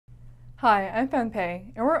Hi, I'm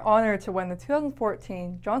Fan-Pei, and we're honored to win the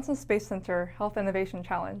 2014 Johnson Space Center Health Innovation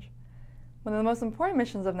Challenge. One of the most important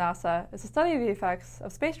missions of NASA is to study the effects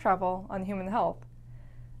of space travel on human health.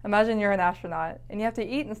 Imagine you're an astronaut, and you have to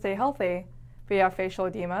eat and stay healthy, but you have facial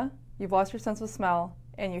edema, you've lost your sense of smell,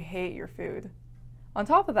 and you hate your food. On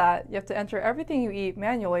top of that, you have to enter everything you eat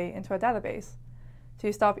manually into a database, so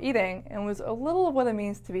you stop eating and lose a little of what it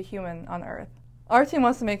means to be human on Earth. Our team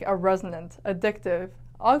wants to make a resonant, addictive,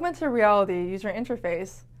 augmented reality user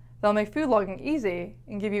interface that'll make food logging easy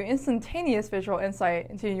and give you instantaneous visual insight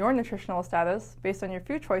into your nutritional status based on your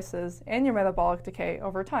food choices and your metabolic decay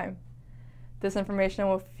over time. This information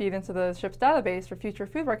will feed into the ship's database for future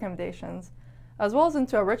food recommendations, as well as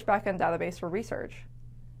into a rich backend database for research.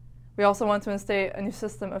 We also want to instate a new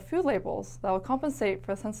system of food labels that will compensate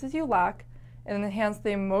for the senses you lack and enhance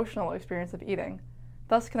the emotional experience of eating,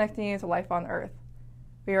 thus connecting you to life on Earth.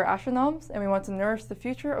 We are astronoms, and we want to nourish the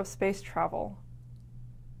future of space travel.